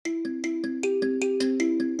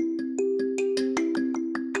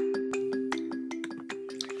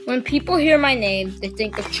When people hear my name, they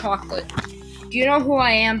think of chocolate. Do you know who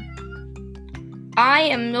I am? I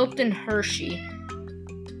am Milton Hershey,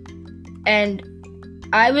 and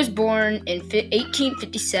I was born in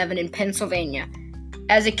 1857 in Pennsylvania.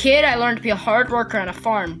 As a kid, I learned to be a hard worker on a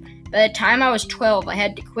farm. By the time I was 12, I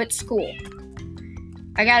had to quit school.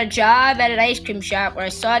 I got a job at an ice cream shop where I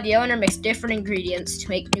saw the owner mix different ingredients to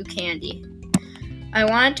make new candy. I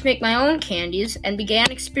wanted to make my own candies and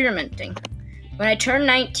began experimenting. When I turned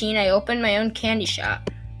 19, I opened my own candy shop.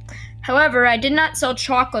 However, I did not sell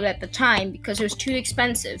chocolate at the time because it was too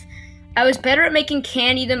expensive. I was better at making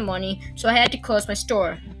candy than money, so I had to close my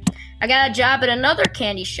store. I got a job at another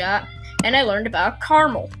candy shop, and I learned about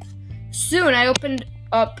caramel. Soon, I opened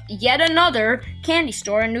up yet another candy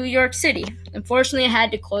store in New York City. Unfortunately, I had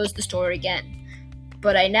to close the store again.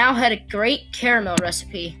 But I now had a great caramel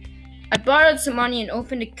recipe. I borrowed some money and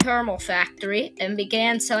opened a caramel factory and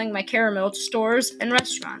began selling my caramel to stores and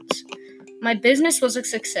restaurants. My business was a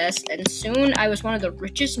success, and soon I was one of the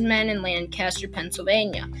richest men in Lancaster,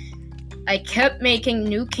 Pennsylvania. I kept making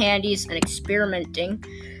new candies and experimenting,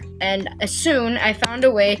 and soon I found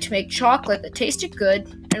a way to make chocolate that tasted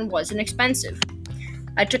good and wasn't expensive.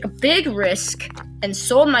 I took a big risk and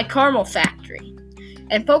sold my caramel factory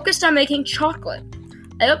and focused on making chocolate.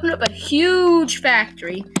 I opened up a huge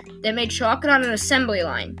factory that made chocolate on an assembly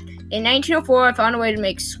line. In 1904, I found a way to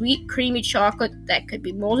make sweet, creamy chocolate that could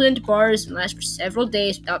be molded into bars and last for several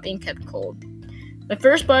days without being kept cold. My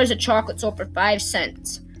first bars of chocolate sold for 5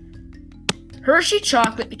 cents. Hershey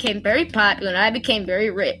chocolate became very popular and I became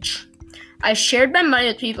very rich. I shared my money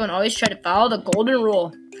with people and always tried to follow the golden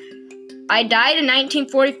rule. I died in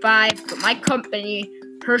 1945, but my company,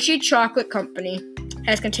 Hershey Chocolate Company,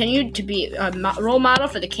 has continued to be a role model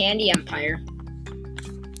for the candy empire.